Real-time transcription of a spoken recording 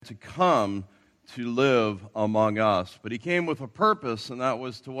to come to live among us. But he came with a purpose, and that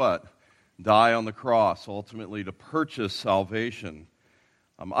was to what? Die on the cross, ultimately to purchase salvation.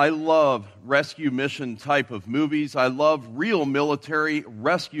 I love rescue mission type of movies. I love real military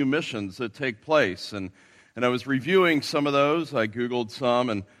rescue missions that take place. And I was reviewing some of those. I Googled some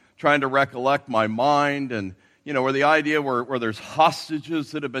and trying to recollect my mind. And, where the idea where there's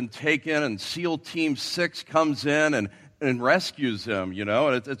hostages that have been taken and SEAL Team 6 comes in and rescues them,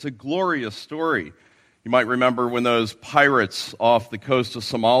 and it's a glorious story. You might remember when those pirates off the coast of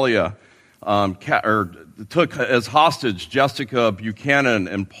Somalia took as hostage Jessica Buchanan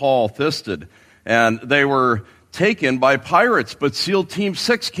and Paul Thisted, and they were taken by pirates, but SEAL Team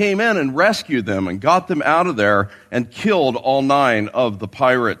 6 came in and rescued them and got them out of there and killed all 9 of the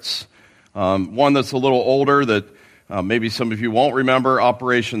pirates. One that's a little older that maybe some of you won't remember,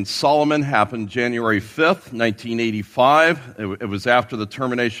 Operation Solomon, happened January 5th, 1985. It was after the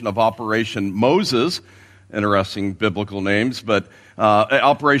termination of Operation Moses. Interesting biblical names, but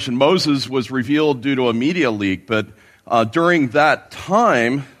Operation Moses was revealed due to a media leak. But during that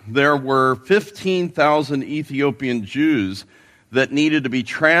time, there were 15,000 Ethiopian Jews that needed to be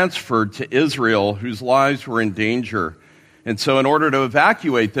transferred to Israel whose lives were in danger. And so in order to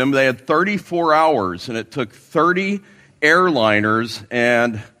evacuate them, they had 34 hours, and it took 30 airliners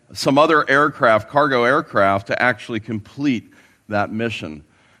and some other aircraft, cargo aircraft, to actually complete that mission.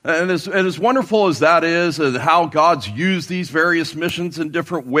 And as wonderful as that is, and how God's used these various missions in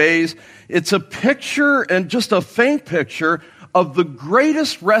different ways, it's a picture, and just a faint picture, of the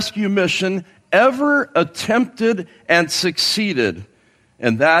greatest rescue mission ever attempted and succeeded,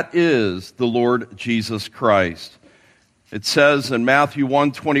 and that is the Lord Jesus Christ. It says in Matthew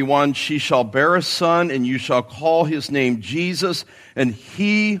 1:21, "She shall bear a son, and you shall call his name Jesus, and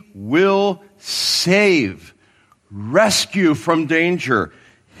he will save, rescue from danger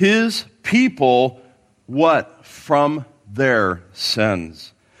his people," what? From their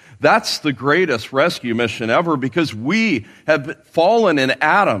sins. That's the greatest rescue mission ever, because we have fallen in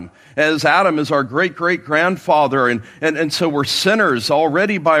Adam, as Adam is our great-great-grandfather, and so we're sinners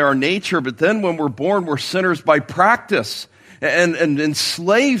already by our nature, but then when we're born, we're sinners by practice, and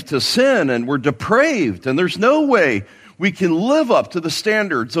enslaved to sin, and we're depraved, and there's no way we can live up to the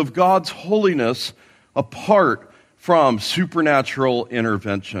standards of God's holiness apart from supernatural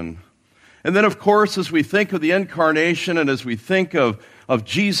intervention. And then, of course, as we think of the incarnation and as we think of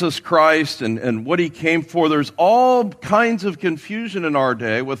Jesus Christ and what he came for, there's all kinds of confusion in our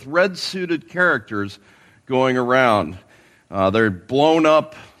day with red-suited characters going around. They're blown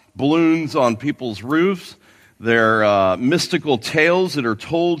up balloons on people's roofs. They're mystical tales that are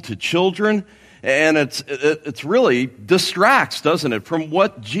told to children. And it's really distracts, doesn't it, from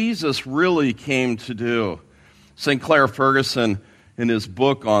what Jesus really came to do. St. Clair Ferguson, in his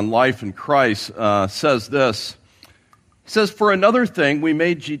book on life in Christ, says this. He says, "For another thing, we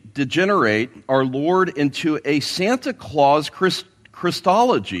may degenerate our Lord into a Santa Claus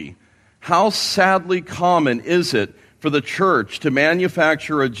Christology. How sadly common is it for the church to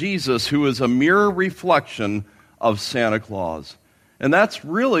manufacture a Jesus who is a mere reflection of Santa Claus?" And that's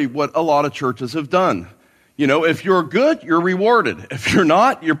really what a lot of churches have done. If you're good, you're rewarded. If you're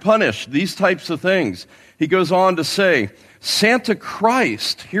not, you're punished. These types of things. He goes on to say, Santa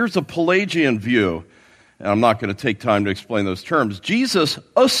Christ, here's a Pelagian view, and I'm not going to take time to explain those terms. Jesus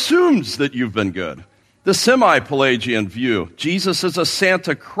assumes that you've been good. The semi-Pelagian view, Jesus is a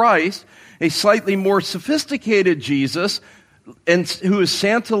Santa Christ, a slightly more sophisticated Jesus, and who is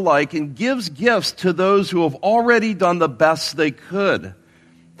Santa-like and gives gifts to those who have already done the best they could.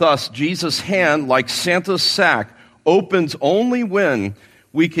 Thus, Jesus' hand, like Santa's sack, opens only when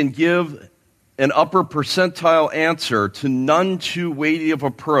we can give an upper percentile answer to none too weighty of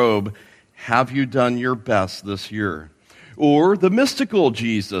a probe, have you done your best this year? Or the mystical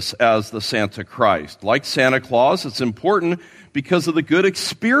Jesus as the Santa Christ. Like Santa Claus, it's important because of the good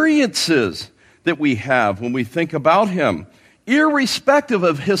experiences that we have when we think about him, irrespective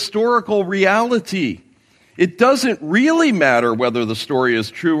of historical reality. It doesn't really matter whether the story is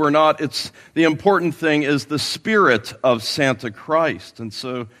true or not. The important thing is the spirit of Santa Christ. And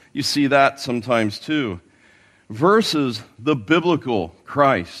so you see that sometimes too. Versus the biblical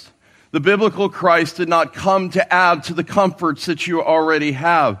Christ. The biblical Christ did not come to add to the comforts that you already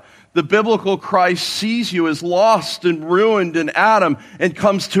have. The biblical Christ sees you as lost and ruined in Adam and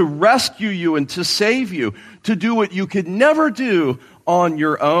comes to rescue you and to save you, to do what you could never do on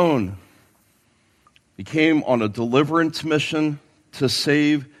your own. He came on a deliverance mission to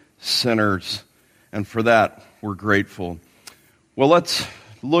save sinners, and for that, we're grateful. Well, let's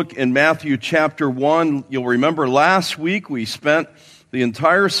look in Matthew chapter 1. You'll remember last week we spent the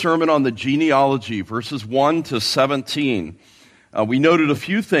entire sermon on the genealogy, verses 1 to 17. We noted a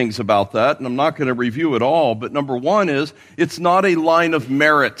few things about that, and I'm not going to review it all, but number one is it's not a line of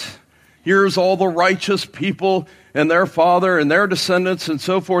merit. Here's all the righteous people and their father and their descendants and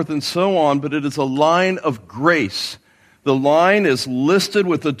so forth and so on, but it is a line of grace. The line is listed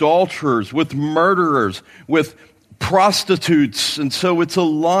with adulterers, with murderers, with prostitutes, and so it's a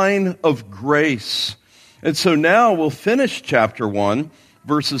line of grace. And so now we'll finish chapter 1,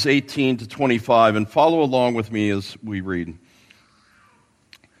 verses 18 to 25, and follow along with me as we read.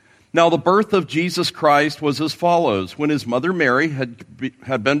 Now the birth of Jesus Christ was as follows. When his mother Mary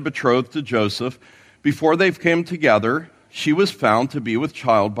had been betrothed to Joseph, before they came together, she was found to be with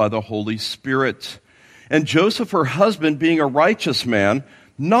child by the Holy Spirit. And Joseph, her husband, being a righteous man,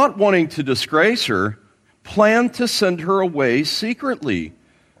 not wanting to disgrace her, planned to send her away secretly.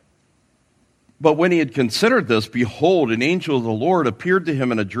 But when he had considered this, behold, an angel of the Lord appeared to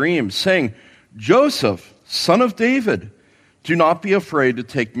him in a dream, saying, Joseph, son of David, do not be afraid to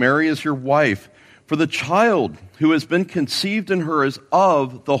take Mary as your wife, for the child who has been conceived in her is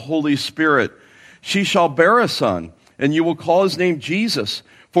of the Holy Spirit. She shall bear a son, and you will call his name Jesus,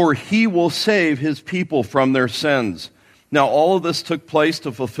 for he will save his people from their sins. Now all of this took place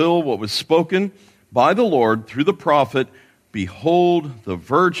to fulfill what was spoken by the Lord through the prophet. Behold, the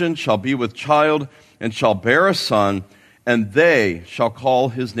virgin shall be with child, and shall bear a son, and they shall call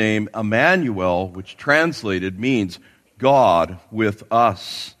his name Emmanuel, which translated means God with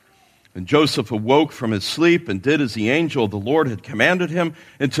us. And Joseph awoke from his sleep and did as the angel of the Lord had commanded him,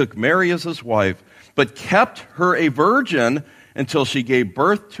 and took Mary as his wife, but kept her a virgin until she gave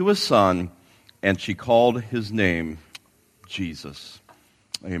birth to a son, and she called his name Jesus.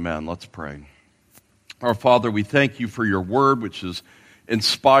 Amen. Let's pray. Our Father, we thank you for your word, which is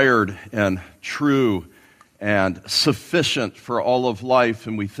inspired and true and sufficient for all of life.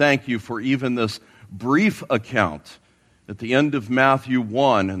 And we thank you for even this brief account at the end of Matthew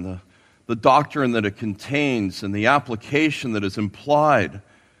 1 and the doctrine that it contains and the application that is implied,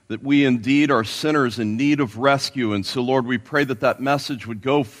 that we indeed are sinners in need of rescue. And so, Lord, we pray that that message would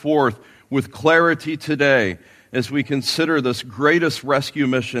go forth with clarity today as we consider this greatest rescue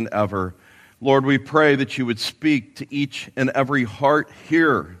mission ever. Lord, we pray that you would speak to each and every heart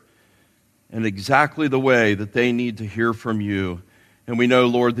here in exactly the way that they need to hear from you. And we know,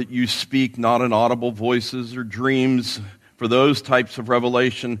 Lord, that you speak not in audible voices or dreams, for those types of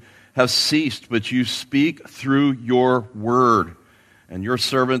revelation have ceased, but you speak through your word and your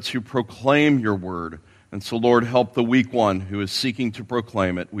servants who proclaim your word. And so, Lord, help the weak one who is seeking to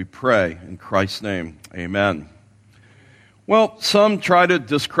proclaim it. We pray in Christ's name. Amen. Well, some try to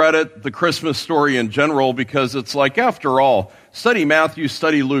discredit the Christmas story in general because it's like, after all, study Matthew,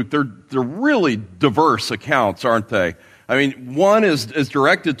 study Luke. They're really diverse accounts, aren't they? I mean, one is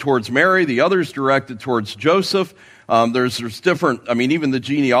directed towards Mary, the other is directed towards Joseph. There's different, even the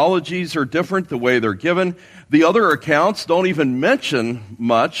genealogies are different, the way they're given. The other accounts don't even mention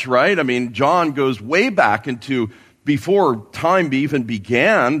much, right? John goes way back into before time even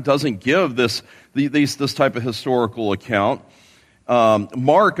began, doesn't give this type of historical account.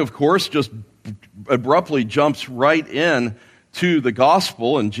 Mark, of course, just abruptly jumps right in to the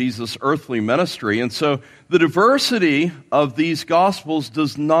gospel and Jesus' earthly ministry. And so the diversity of these gospels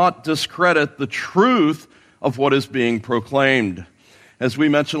does not discredit the truth of what is being proclaimed. As we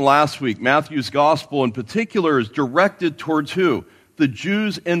mentioned last week, Matthew's gospel in particular is directed towards who? The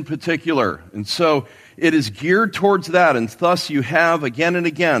Jews in particular. And so it is geared towards that, and thus you have again and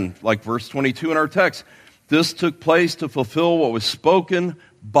again, like verse 22 in our text, this took place to fulfill what was spoken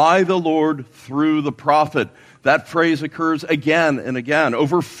by the Lord through the prophet. That phrase occurs again and again.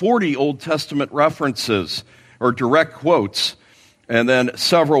 Over 40 Old Testament references or direct quotes, and then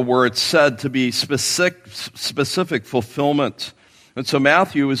several where it's said to be specific fulfillment. And so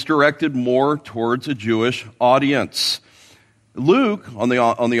Matthew is directed more towards a Jewish audience. Luke, on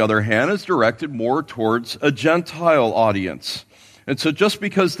the other hand, is directed more towards a Gentile audience. And so just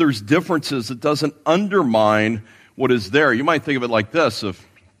because there's differences, it doesn't undermine what is there. You might think of it like this.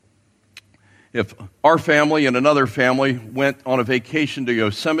 If our family and another family went on a vacation to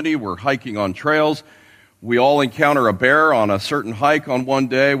Yosemite, we're hiking on trails, we all encounter a bear on a certain hike on one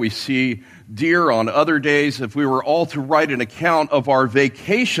day, we see deer on other days. If we were all to write an account of our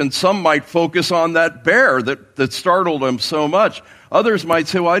vacation, some might focus on that bear that startled them so much. Others might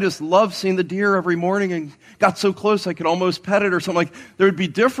say, well, I just love seeing the deer every morning and got so close I could almost pet it or something like that. There would be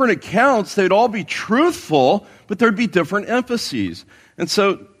different accounts. They'd all be truthful, but there'd be different emphases. And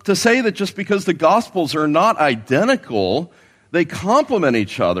so to say that just because the Gospels are not identical, they complement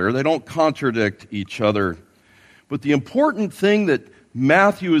each other, they don't contradict each other. But the important thing that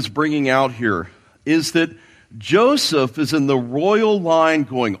Matthew is bringing out here is that Joseph is in the royal line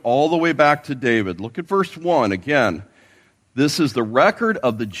going all the way back to David. Look at verse 1 again. This is the record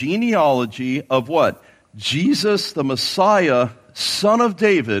of the genealogy of what? Jesus, the Messiah, son of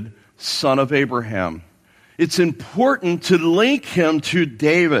David, son of Abraham. It's important to link him to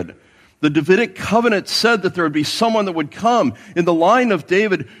David. The Davidic covenant said that there would be someone that would come in the line of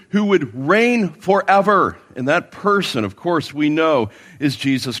David who would reign forever. And that person, of course, we know is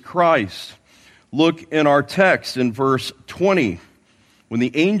Jesus Christ. Look in our text in verse 20. When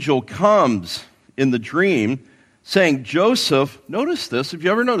the angel comes in the dream saying, Joseph, notice this, have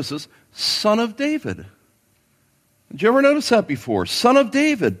you ever noticed this? Son of David. Did you ever notice that before? Son of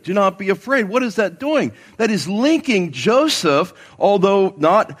David, do not be afraid. What is that doing? That is linking Joseph, although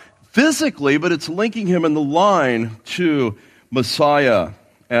not physically, but it's linking him in the line to Messiah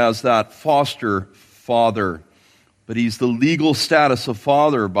as that foster father. But he's the legal status of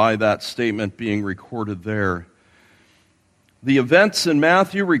father by that statement being recorded there. The events in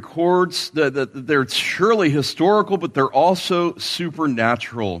Matthew records that they're surely historical, but they're also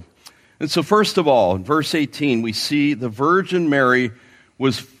supernatural. And so first of all, in verse 18, we see the Virgin Mary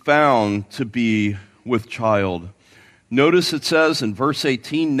was found to be with child. Notice it says in verse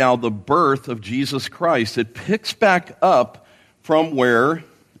 18, now the birth of Jesus Christ. It picks back up from where,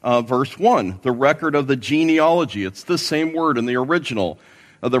 verse 1, the record of the genealogy. It's the same word in the original,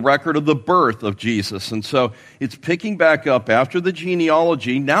 the record of the birth of Jesus. And so it's picking back up after the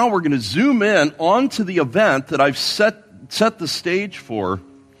genealogy. Now we're going to zoom in onto the event that I've set the stage for.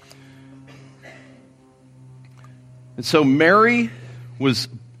 And so Mary was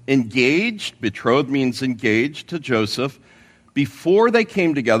engaged, betrothed means engaged, to Joseph before they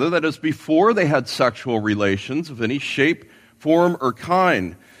came together, that is, before they had sexual relations of any shape, form, or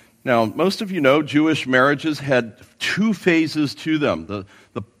kind. Now, most of you know Jewish marriages had two phases to them.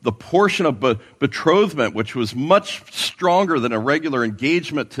 The portion of betrothment, which was much stronger than a regular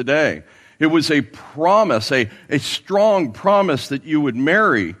engagement today. It was a promise, a strong promise that you would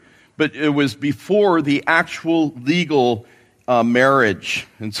marry, but it was before the actual legal marriage.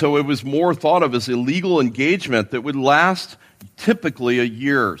 And so it was more thought of as a legal engagement that would last typically a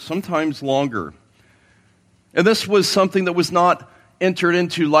year, sometimes longer. And this was something that was not entered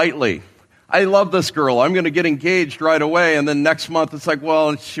into lightly. I love this girl. I'm going to get engaged right away. And then next month it's like,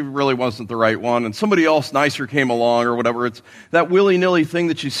 well, she really wasn't the right one. And somebody else nicer came along or whatever. It's that willy-nilly thing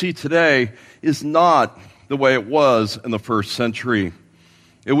that you see today is not the way it was in the first century.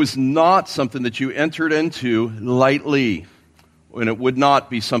 It was not something that you entered into lightly. And it would not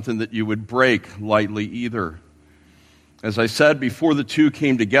be something that you would break lightly either. As I said, before the two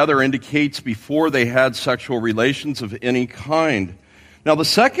came together indicates before they had sexual relations of any kind. Now, the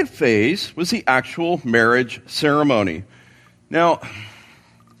second phase was the actual marriage ceremony. Now,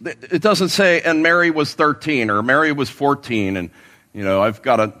 it doesn't say, and Mary was 13 or Mary was 14, and, I've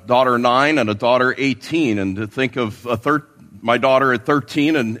got a daughter 9 and a daughter 18, and to think of my daughter at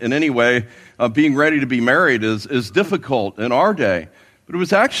 13 and in any way being ready to be married is difficult in our day. But it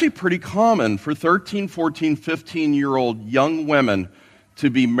was actually pretty common for 13, 14, 15-year-old young women to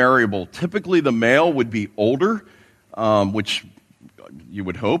be marriable. Typically, the male would be older, which you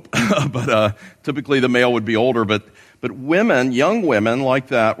would hope, but typically the male would be older. But women, young women like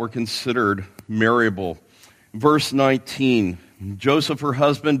that, were considered marriable. Verse 19, Joseph, her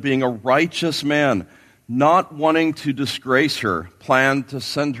husband, being a righteous man, not wanting to disgrace her, planned to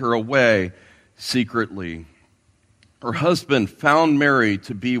send her away secretly. Her husband found Mary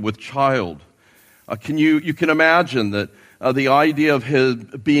to be with child. You can imagine that the idea of his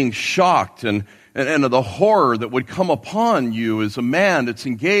being shocked and the horror that would come upon you as a man that's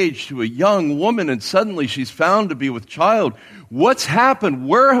engaged to a young woman and suddenly she's found to be with child. What's happened?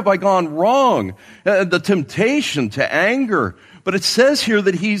 Where have I gone wrong? The temptation to anger. But it says here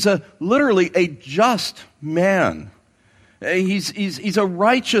that he's literally a just man. He's a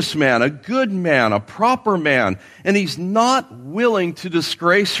righteous man, a good man, a proper man, and he's not willing to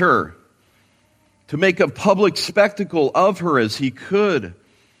disgrace her, to make a public spectacle of her as he could.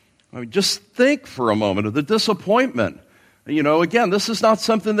 I mean, just think for a moment of the disappointment. Again, this is not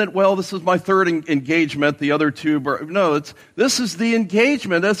something that, this is my third engagement, the other two. No, this is the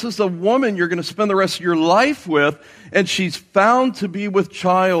engagement. This is the woman you're going to spend the rest of your life with, and she's found to be with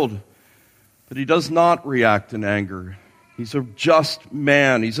child. But he does not react in anger. He's a just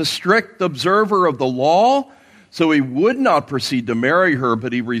man. He's a strict observer of the law, so he would not proceed to marry her,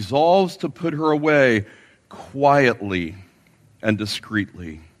 but he resolves to put her away quietly and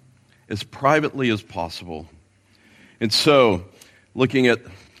discreetly, as privately as possible. And so, looking at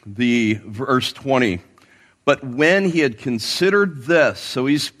the verse 20, But when he had considered this, so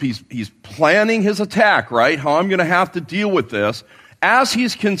he's planning his attack, right? How I'm going to have to deal with this. As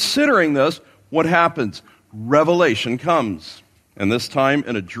he's considering this, what happens? Revelation comes. And this time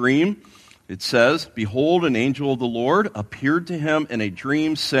in a dream, it says, "Behold, an angel of the Lord appeared to him in a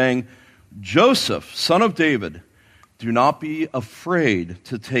dream, saying, Joseph, son of David, do not be afraid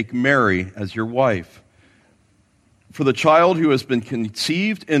to take Mary as your wife. For the child who has been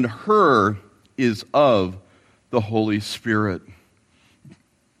conceived in her is of the Holy Spirit."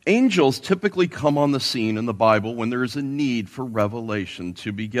 Angels typically come on the scene in the Bible when there is a need for revelation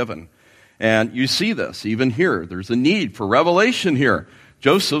to be given. And you see this even here. There's a need for revelation here.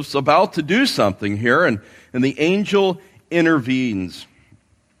 Joseph's about to do something here, and the angel intervenes.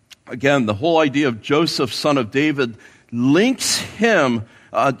 Again, the whole idea of Joseph, son of David, links him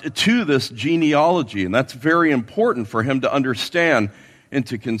to this genealogy, and that's very important for him to understand and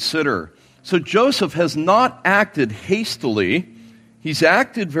to consider. So Joseph has not acted hastily. He's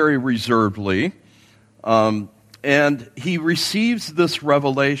acted very reservedly, and he receives this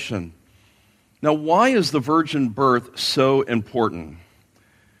revelation. Now, why is the virgin birth so important?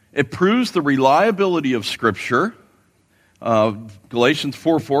 It proves the reliability of Scripture. Galatians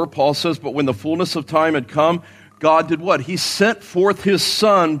 4:4, Paul says, "But when the fullness of time had come, God did what? He sent forth his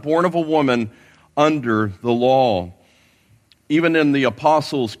Son, born of a woman, under the law." Even in the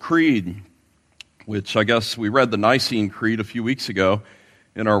Apostles' Creed, which I guess we read the Nicene Creed a few weeks ago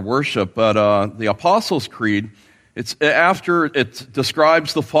in our worship, but the Apostles' Creed, it's after it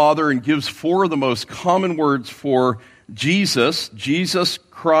describes the Father and gives four of the most common words for Jesus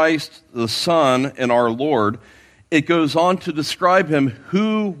Christ, the Son, and our Lord. It goes on to describe him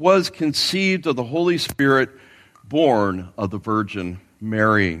who was conceived of the Holy Spirit, born of the Virgin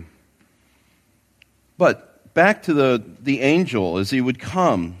Mary. But back to the angel as he would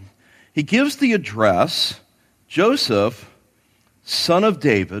come. He gives the address, Joseph, son of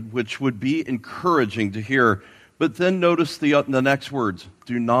David, which would be encouraging to hear. But then notice the next words,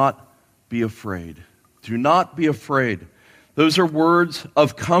 "Do not be afraid." Do not be afraid. Those are words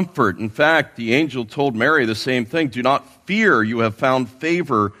of comfort. In fact, the angel told Mary the same thing. "Do not fear, you have found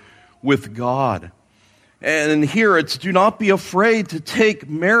favor with God." And here it's, do not be afraid to take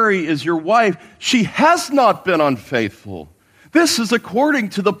Mary as your wife. She has not been unfaithful. This is according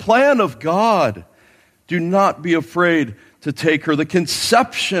to the plan of God. Do not be afraid to take her. The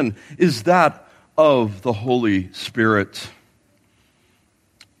conception is that of the Holy Spirit.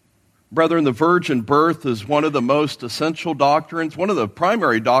 Brethren, the virgin birth is one of the most essential doctrines, one of the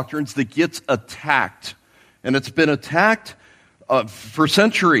primary doctrines that gets attacked. And it's been attacked for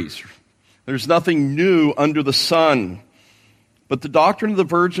centuries. There's nothing new under the sun. But the doctrine of the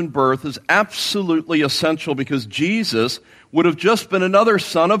virgin birth is absolutely essential because Jesus would have just been another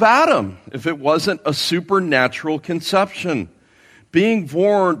son of Adam if it wasn't a supernatural conception. Being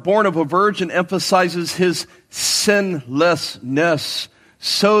born of a virgin emphasizes his sinlessness,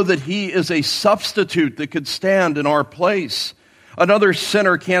 so that he is a substitute that could stand in our place. Another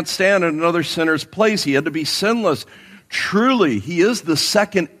sinner can't stand in another sinner's place. He had to be sinless. Truly, he is the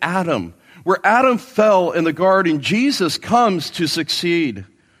second Adam. Where Adam fell in the garden, Jesus comes to succeed.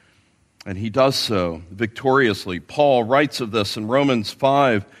 And he does so victoriously. Paul writes of this in Romans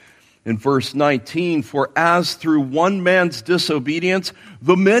 5 in verse 19, "For as through one man's disobedience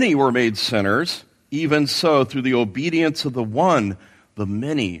the many were made sinners, even so through the obedience of the one, the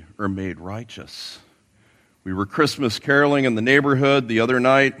many are made righteous." We were Christmas caroling in the neighborhood the other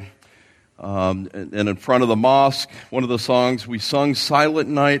night, and in front of the mosque, one of the songs we sung, "Silent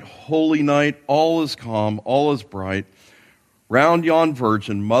night, holy night, all is calm, all is bright. Round yon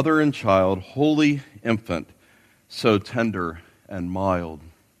virgin, mother and child, holy infant, so tender and mild."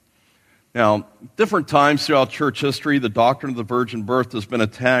 Now, different times throughout church history, the doctrine of the virgin birth has been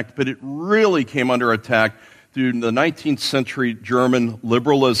attacked, but it really came under attack through the 19th century German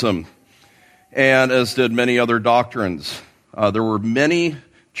liberalism, and as did many other doctrines. There were many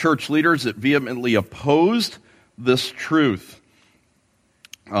church leaders that vehemently opposed this truth.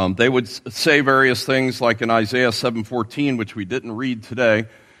 They would say various things like in Isaiah 7:14, which we didn't read today,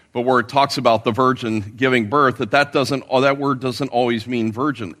 but where it talks about the virgin giving birth, that word doesn't always mean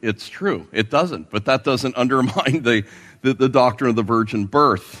virgin. It's true, it doesn't, but that doesn't undermine the doctrine of the virgin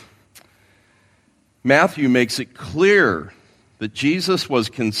birth. Matthew makes it clear that Jesus was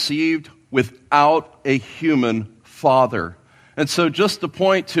conceived without a human father. And so just to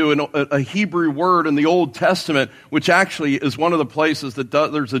point to a Hebrew word in the Old Testament, which actually is one of the places that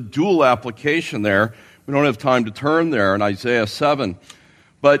there's a dual application there. We don't have time to turn there in Isaiah 7.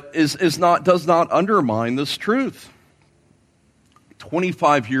 But does not undermine this truth.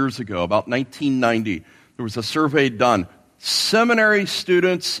 25 years ago, about 1990, There was a survey done. Seminary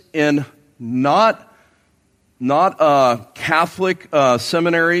students in not Catholic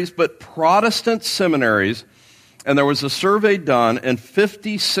seminaries, but Protestant seminaries. And there was a survey done, and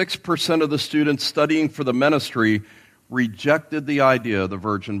 56% of the students studying for the ministry rejected the idea of the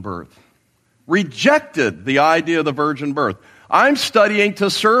virgin birth. Rejected the idea of the virgin birth. I'm studying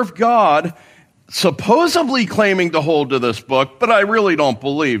to serve God, supposedly claiming to hold to this book, but I really don't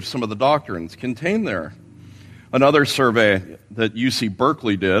believe some of the doctrines contained there. Another survey that UC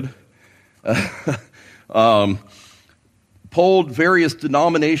Berkeley did polled various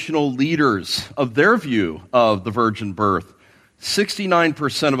denominational leaders of their view of the virgin birth.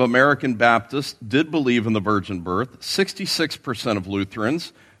 69% of American Baptists did believe in the virgin birth, 66% of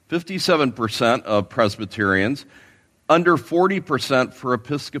Lutherans, 57% of Presbyterians, under 40% for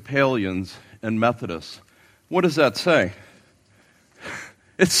Episcopalians and Methodists. What does that say?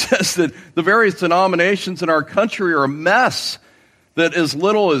 It says that the various denominations in our country are a mess, that as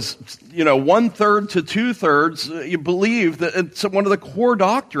little as, 1/3 to 2/3, you believe that it's one of the core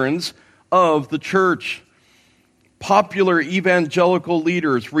doctrines of the church. Popular evangelical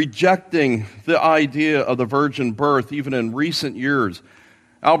leaders rejecting the idea of the virgin birth, even in recent years.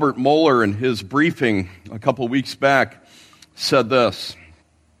 Albert Mohler, in his briefing a couple weeks back, said this: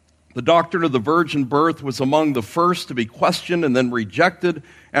 "The doctrine of the virgin birth was among the first to be questioned and then rejected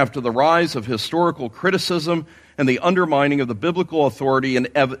after the rise of historical criticism and the undermining of the biblical authority, and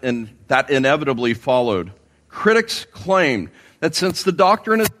that inevitably followed. Critics claimed that since the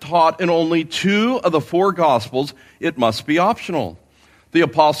doctrine is taught in only 2 of the 4 Gospels, it must be optional. The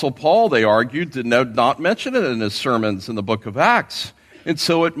Apostle Paul, they argued, did not mention it in his sermons in the book of Acts, and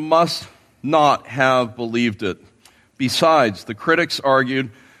so it must not have believed it. Besides, the critics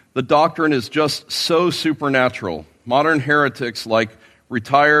argued, the doctrine is just so supernatural. Modern heretics like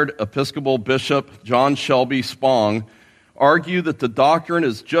retired Episcopal Bishop John Shelby Spong argue that the doctrine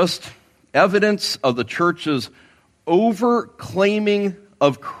is just evidence of the church's over-claiming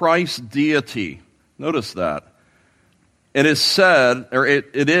of Christ's deity." Notice that. It is said, or it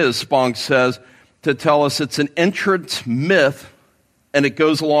is, Spong says, to tell us it's an entrance myth, and it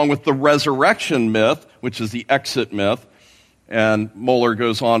goes along with the resurrection myth, which is the exit myth. And Mohler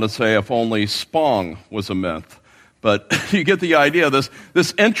goes on to say, if only Spong was a myth. But you get the idea,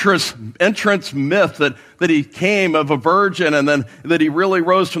 this entrance myth that he came of a virgin and then that he really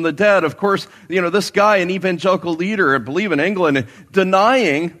rose from the dead. Of course, this guy, an evangelical leader, I believe in England,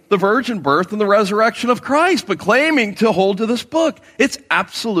 denying the virgin birth and the resurrection of Christ, but claiming to hold to this book. It's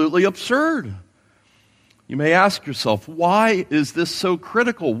absolutely absurd. You may ask yourself, why is this so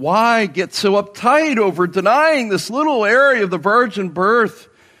critical? Why get so uptight over denying this little area of the virgin birth?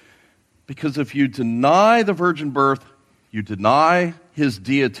 Because if you deny the virgin birth, you deny his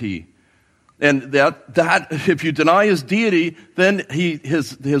deity. And that if you deny his deity, then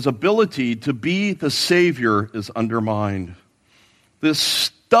his ability to be the Savior is undermined. This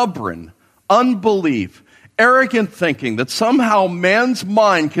stubborn unbelief, arrogant thinking that somehow man's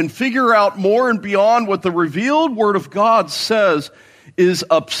mind can figure out more and beyond what the revealed Word of God says is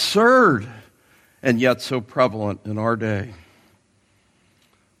absurd, and yet so prevalent in our day.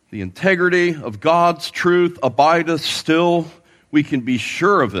 The integrity of God's truth abideth still. We can be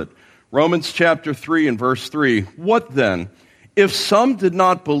sure of it. Romans chapter 3 and verse 3. What then? If some did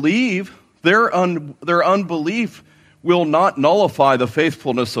not believe, their unbelief will not nullify the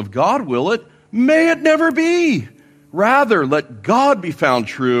faithfulness of God, will it? May it never be. Rather, let God be found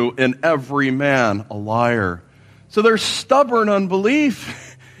true and every man a liar. So their stubborn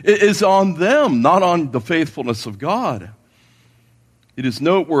unbelief is on them, not on the faithfulness of God. It is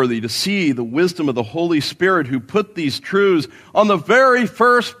noteworthy to see the wisdom of the Holy Spirit who put these truths on the very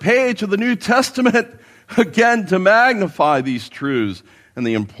first page of the New Testament, again, to magnify these truths and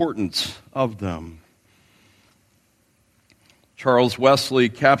the importance of them. Charles Wesley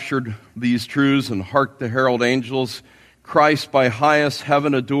captured these truths in Hark the Herald Angels. Christ by highest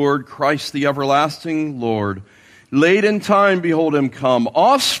heaven adored, Christ the everlasting Lord. Late in time, behold him come,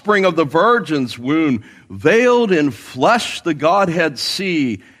 offspring of the virgin's womb, veiled in flesh the Godhead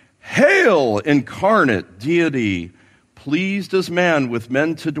see. Hail, incarnate deity, pleased as man with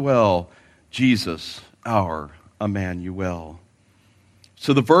men to dwell, Jesus, our Emmanuel.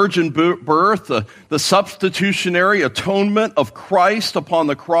 So the virgin birth, the substitutionary atonement of Christ upon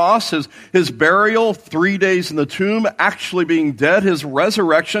the cross, his burial, 3 days in the tomb, actually being dead, his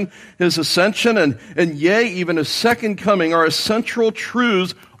resurrection, his ascension, and yea, even his second coming are essential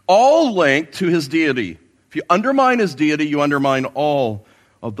truths, all linked to his deity. If you undermine his deity, you undermine all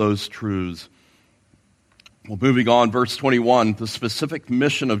of those truths. Well, moving on, verse 21, the specific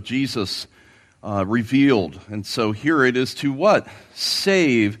mission of Jesus revealed. And so here it is to what?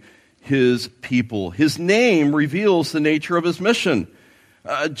 Save his people. His name reveals the nature of his mission.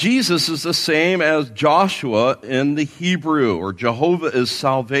 Jesus is the same as Joshua in the Hebrew, or Jehovah is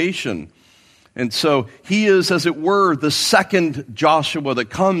salvation. And so he is, as it were, the second Joshua that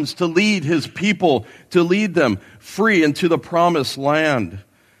comes to lead his people, to lead them free into the promised land.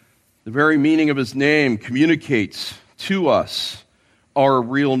 The very meaning of his name communicates to us our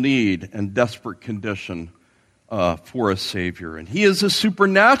real need and desperate condition for a Savior. And he is a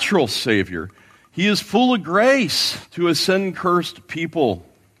supernatural Savior. He is full of grace to a sin-cursed people.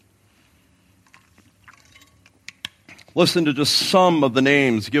 Listen to just some of the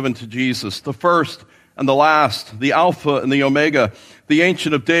names given to Jesus. The first and the last, the Alpha and the Omega, the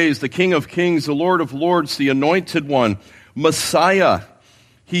Ancient of Days, the King of Kings, the Lord of Lords, the Anointed One, Messiah.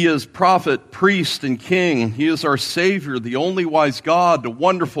 He is prophet, priest, and king. He is our Savior, the only wise God, the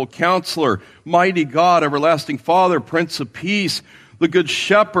wonderful Counselor, mighty God, everlasting Father, Prince of Peace, the Good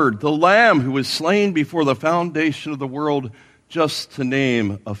Shepherd, the Lamb who was slain before the foundation of the world, just to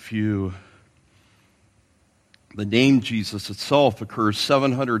name a few. The name Jesus itself occurs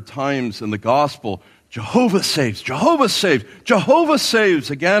 700 times in the gospel. Jehovah saves, Jehovah saves, Jehovah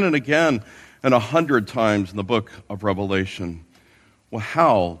saves, again and again, and 100 times in the book of Revelation. Well,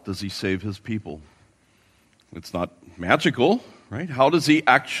 how does he save his people? It's not magical, right? How does he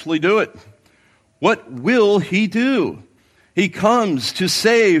actually do it? What will he do? He comes to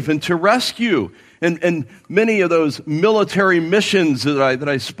save and to rescue. And many of those military missions that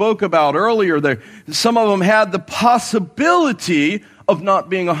I spoke about earlier, some of them had the possibility of not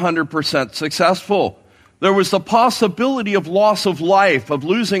being 100% successful. There was the possibility of loss of life, of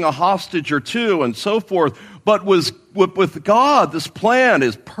losing a hostage or two, and so forth. But with God, this plan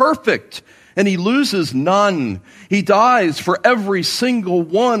is perfect, and he loses none. He dies for every single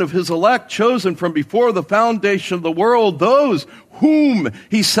one of his elect, chosen from before the foundation of the world, those whom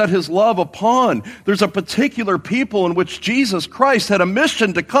he set his love upon. There's a particular people in which Jesus Christ had a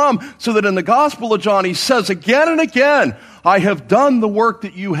mission to come, so that in the Gospel of John he says again and again, I have done the work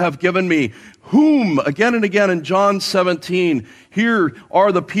that you have given me. Whom, again and again in John 17, here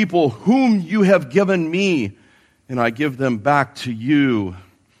are the people whom you have given me, and I give them back to you.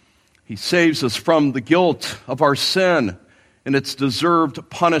 He saves us from the guilt of our sin and its deserved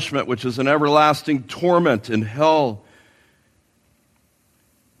punishment, which is an everlasting torment in hell.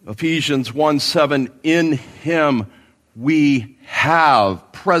 Ephesians 1:7, in him we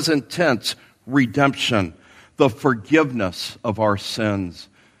have, present tense, redemption, the forgiveness of our sins.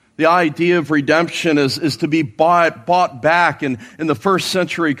 The idea of redemption is to be bought back. In the first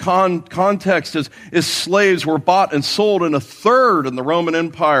century context, is slaves were bought and sold, and a third in the Roman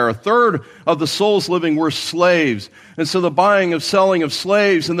Empire, a third of the souls living were slaves. And so the buying and selling of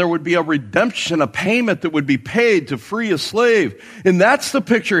slaves, and there would be a redemption, a payment that would be paid to free a slave. And that's the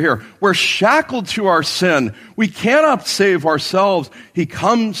picture here. We're shackled to our sin. We cannot save ourselves. He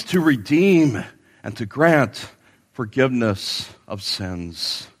comes to redeem and to grant forgiveness of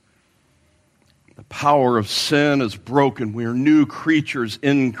sins. The power of sin is broken. We are new creatures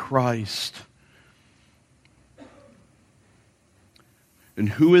in Christ. And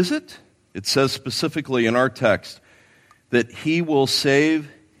who is it? It says specifically in our text that he will save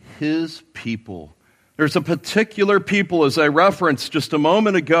his people. There's a particular people, as I referenced just a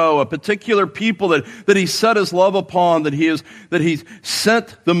moment ago, a particular people that he set his love upon, that he's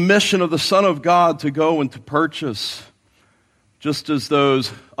sent the mission of the Son of God to go and to purchase. Just as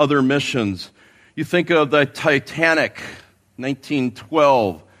those other missions. You think of the Titanic,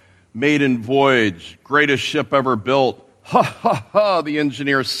 1912, maiden voyage, greatest ship ever built. Ha, ha, ha, the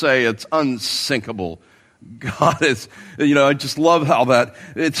engineers say it's unsinkable. God is, I just love how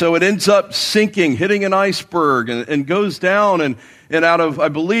so it ends up sinking, hitting an iceberg, and goes down, and out of, I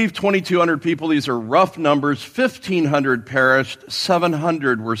believe, 2,200 people, these are rough numbers, 1,500 perished,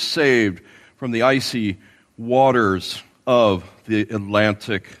 700 were saved from the icy waters of the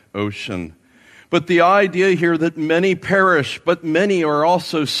Atlantic Ocean. But the idea here that many perish, but many are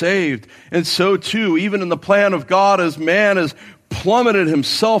also saved. And so too, even in the plan of God, as man has plummeted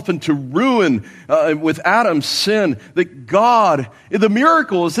himself into ruin with Adam's sin, that God, the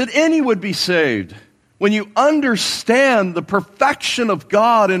miracle is that any would be saved. When you understand the perfection of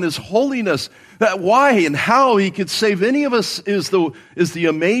God and his holiness, that why and how he could save any of us is the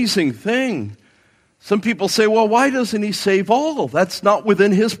amazing thing. Some people say, well, why doesn't he save all? That's not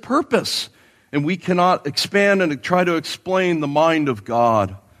within his purpose. And we cannot expand and try to explain the mind of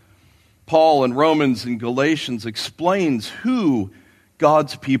God. Paul in Romans and Galatians explains who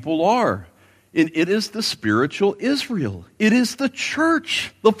God's people are. It is the spiritual Israel. It is the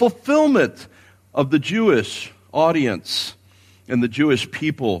church, the fulfillment of the Jewish audience and the Jewish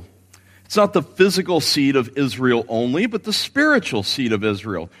people. It's not the physical seed of Israel only, but the spiritual seed of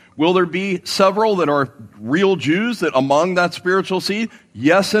Israel. Will there be several that are real Jews that among that spiritual seed?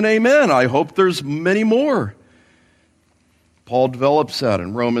 Yes and amen. I hope there's many more. Paul develops that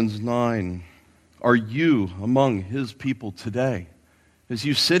in Romans 9. Are you among his people today? As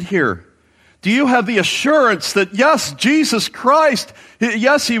you sit here, do you have the assurance that, yes, Jesus Christ,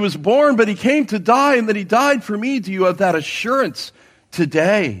 yes, he was born, but he came to die and that he died for me? Do you have that assurance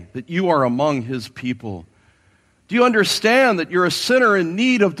today that you are among his people? Do you understand that you're a sinner in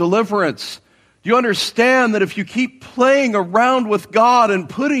need of deliverance? Do you understand that if you keep playing around with God and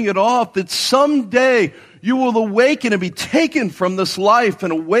putting it off, that someday you will awaken and be taken from this life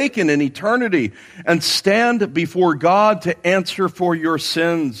and awaken in eternity and stand before God to answer for your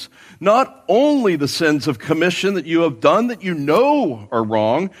sins? Not only the sins of commission that you have done that you know are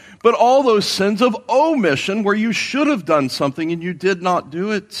wrong, but all those sins of omission where you should have done something and you did not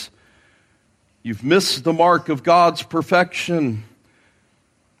do it. You've missed the mark of God's perfection.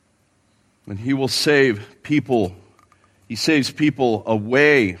 And he will save people. He saves people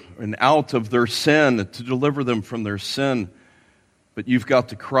away and out of their sin to deliver them from their sin. But you've got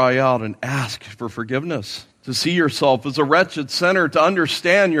to cry out and ask for forgiveness, to see yourself as a wretched sinner, to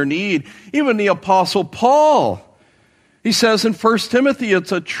understand your need. Even the Apostle Paul, he says in 1 Timothy,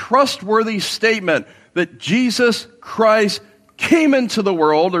 it's a trustworthy statement that Jesus Christ came into the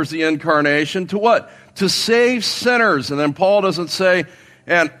world, there's the incarnation, to what? To save sinners. And then Paul doesn't say,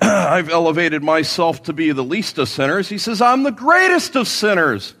 and I've elevated myself to be the least of sinners. He says, I'm the greatest of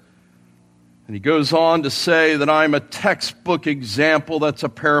sinners. And he goes on to say that I'm a textbook example. That's a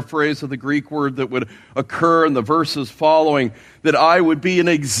paraphrase of the Greek word that would occur in the verses following, that I would be an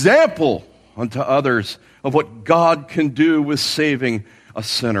example unto others of what God can do with saving a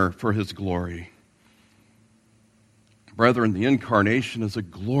sinner for his glory. Brethren, the incarnation is a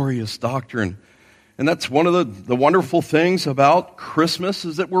glorious doctrine. And that's one of the wonderful things about Christmas,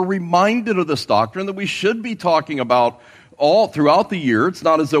 is that we're reminded of this doctrine that we should be talking about all throughout the year. It's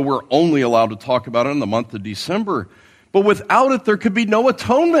not as though we're only allowed to talk about it in the month of December. But without it, there could be no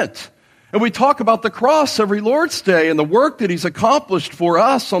atonement. And we talk about the cross every Lord's Day and the work that he's accomplished for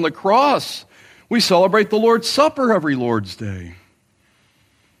us on the cross. We celebrate the Lord's Supper every Lord's Day.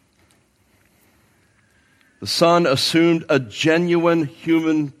 The Son assumed a genuine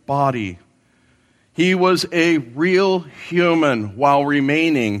human body. He was a real human while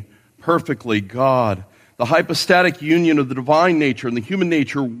remaining perfectly God. The hypostatic union of the divine nature and the human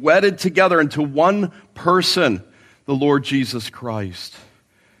nature wedded together into one person, the Lord Jesus Christ.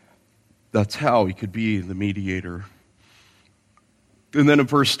 That's how he could be the mediator. And then in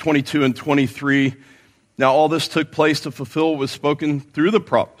verse 22 and 23, now all this took place to fulfill what was spoken through the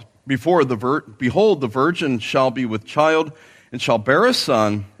prophet. Behold, the virgin shall be with child, and shall bear a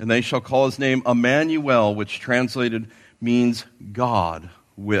son, and they shall call his name Emmanuel, which translated means God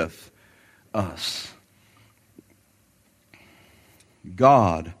with us.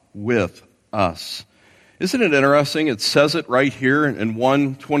 God with us. Isn't it interesting? It says it right here in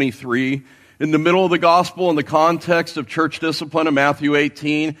 1:23. In the middle of the gospel, in the context of church discipline in Matthew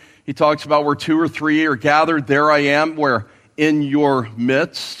 18, he talks about where 2 or 3 are gathered, there I am, where in your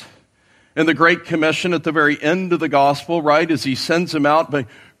midst. And the Great Commission at the very end of the gospel, right, as he sends them out, but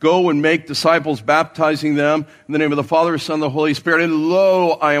go and make disciples, baptizing them in the name of the Father, Son, and the Holy Spirit. And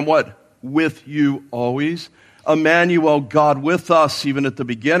lo, I am what? With you always. Emmanuel, God with us, even at the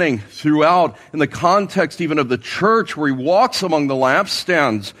beginning, throughout, in the context even of the church, where he walks among the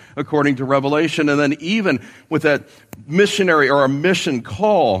lampstands, according to Revelation, and then even with that missionary or a mission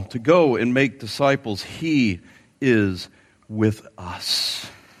call to go and make disciples, he is with us.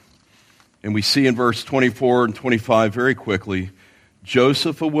 And we see in verse 24 and 25 very quickly,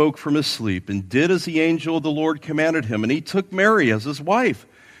 Joseph awoke from his sleep and did as the angel of the Lord commanded him, and he took Mary as his wife.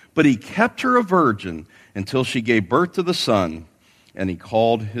 But he kept her a virgin until she gave birth to the son, and he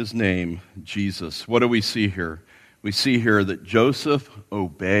called his name Jesus. What do we see here? We see here that Joseph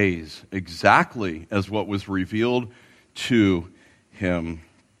obeys exactly as what was revealed to him.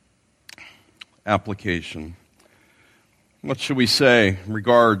 Application. What should we say in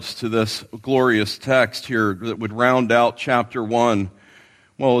regards to this glorious text here that would round out chapter 1?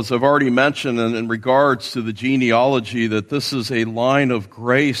 Well, as I've already mentioned, in regards to the genealogy, that this is a line of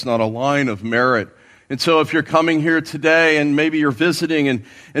grace, not a line of merit. And so if you're coming here today and maybe you're visiting and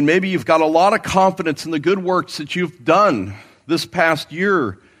maybe you've got a lot of confidence in the good works that you've done this past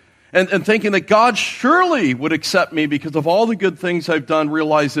year and thinking that God surely would accept me because of all the good things I've done,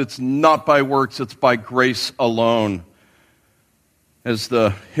 realize it's not by works, it's by grace alone. As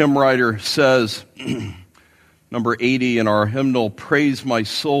the hymn writer says, number 80 in our hymnal, praise my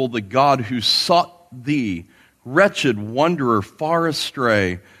soul, the God who sought thee, wretched wanderer far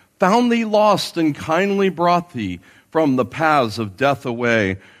astray, found thee lost and kindly brought thee from the paths of death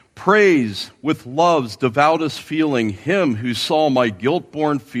away. Praise with love's devoutest feeling him who saw my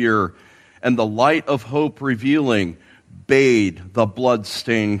guilt-born fear, and the light of hope revealing bade the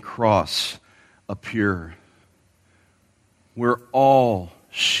blood-stained cross appear. We're all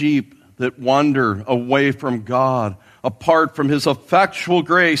sheep that wander away from God, apart from his effectual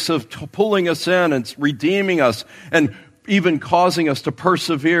grace of pulling us in and redeeming us and even causing us to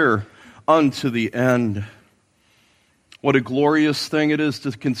persevere unto the end. What a glorious thing it is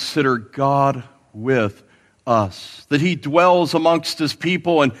to consider God with us, that he dwells amongst his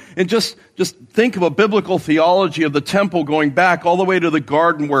people. And just think of a biblical theology of the temple going back all the way to the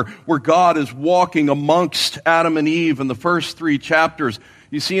garden where God is walking amongst Adam and Eve in the first 3 chapters.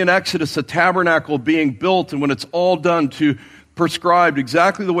 You see in Exodus a tabernacle being built, and when it's all done to prescribed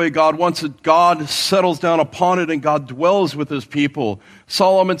exactly the way God wants it, God settles down upon it and God dwells with his people.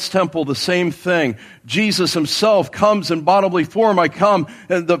 Solomon's temple, the same thing. Jesus himself comes in bodily form. I come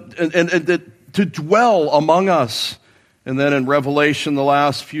to dwell among us. And then in Revelation, the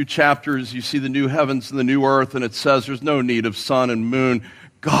last few chapters, you see the new heavens and the new earth, and it says there's no need of sun and moon.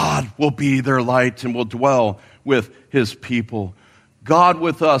 God will be their light and will dwell with his people. God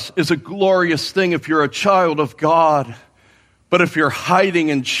with us is a glorious thing if you're a child of God. But if you're hiding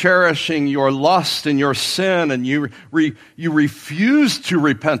and cherishing your lust and your sin, and you refuse to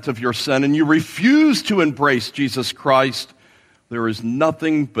repent of your sin, and you refuse to embrace Jesus Christ, there is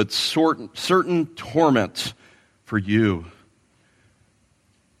nothing but certain torment for you.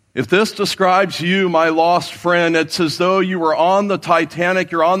 If this describes you, my lost friend, it's as though you were on the Titanic.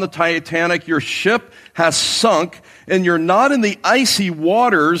 You're on the Titanic. Your ship has sunk, and you're not in the icy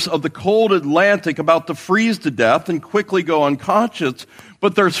waters of the cold Atlantic about to freeze to death and quickly go unconscious,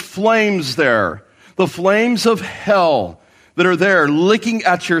 but there's flames there, the flames of hell that are there licking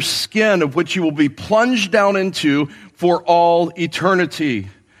at your skin, of which you will be plunged down into for all eternity.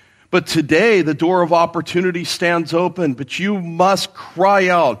 But today, the door of opportunity stands open, but you must cry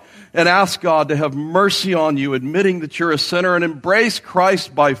out and ask God to have mercy on you, admitting that you're a sinner, and embrace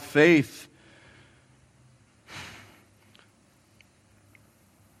Christ by faith.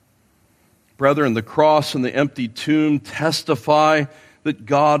 Brethren, the cross and the empty tomb testify that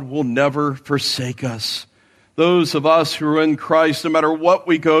God will never forsake us. Those of us who are in Christ, no matter what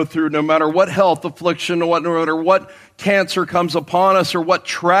we go through, no matter what health affliction, no matter what cancer comes upon us or what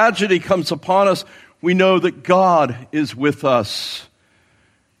tragedy comes upon us, we know that God is with us.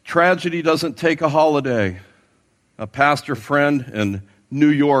 Tragedy doesn't take a holiday. A pastor friend in New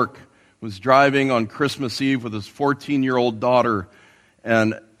York was driving on Christmas Eve with his 14-year-old daughter,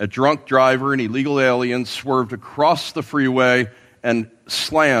 and a drunk driver, an illegal alien, swerved across the freeway and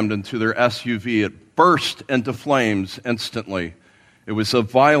slammed into their SUV. It burst into flames instantly. It was a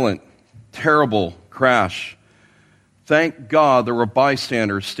violent, terrible crash. Thank God there were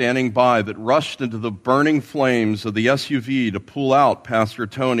bystanders standing by that rushed into the burning flames of the SUV to pull out Pastor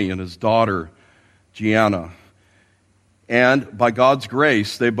Tony and his daughter, Gianna. And by God's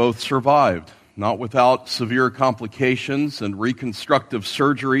grace, they both survived, not without severe complications and reconstructive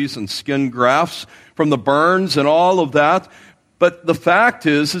surgeries and skin grafts from the burns and all of that. But the fact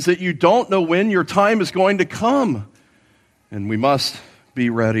is that you don't know when your time is going to come, and we must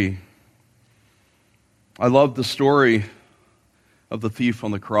be ready. I love the story of the thief on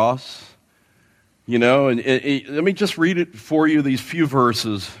the cross. You know, and let me just read it for you, these few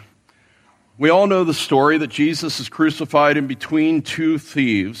verses. We all know the story that Jesus is crucified in between two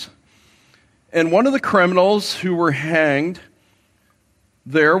thieves. And one of the criminals who were hanged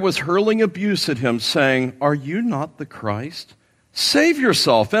there was hurling abuse at him, saying, "Are you not the Christ? Save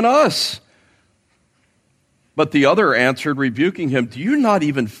yourself and us." But the other answered, rebuking him, "Do you not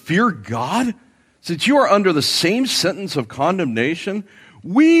even fear God, since you are under the same sentence of condemnation?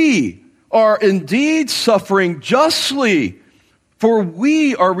 We are indeed suffering justly, for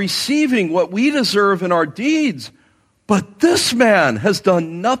we are receiving what we deserve in our deeds. But this man has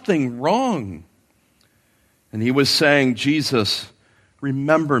done nothing wrong." And he was saying, "Jesus,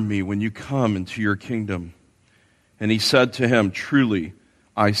 remember me when you come into your kingdom." And he said to him, "Truly,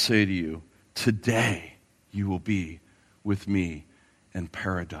 I say to you, today you will be with me in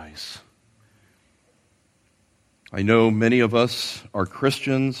paradise." I know many of us are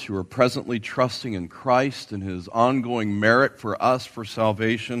Christians who are presently trusting in Christ and his ongoing merit for us for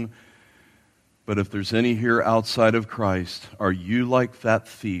salvation. But if there's any here outside of Christ, are you like that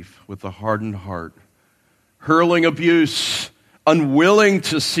thief with a hardened heart, hurling abuse unwilling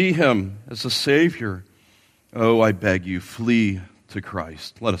to see him as a Savior, oh, I beg you, flee to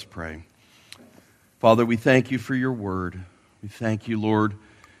Christ. Let us pray. Father, we thank you for your word. We thank you, Lord,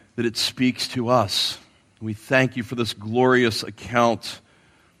 that it speaks to us. We thank you for this glorious account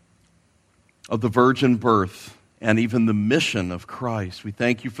of the virgin birth and even the mission of Christ. We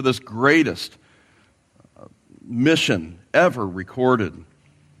thank you for this greatest mission ever recorded,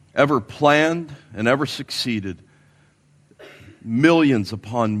 ever planned, and ever succeeded. Millions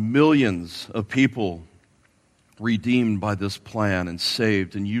upon millions of people redeemed by this plan and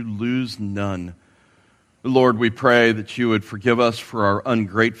saved, and you lose none. Lord, we pray that you would forgive us for our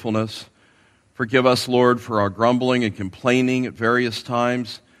ungratefulness. Forgive us, Lord, for our grumbling and complaining at various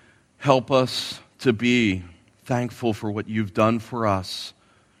times. Help us to be thankful for what you've done for us.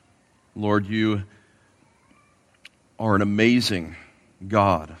 Lord, you are an amazing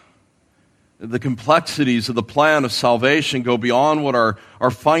God. The complexities of the plan of salvation go beyond what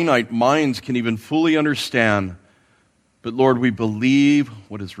our finite minds can even fully understand. But Lord, we believe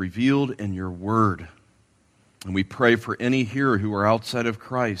what is revealed in your word. And we pray for any here who are outside of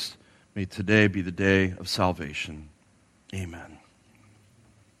Christ. May today be the day of salvation. Amen.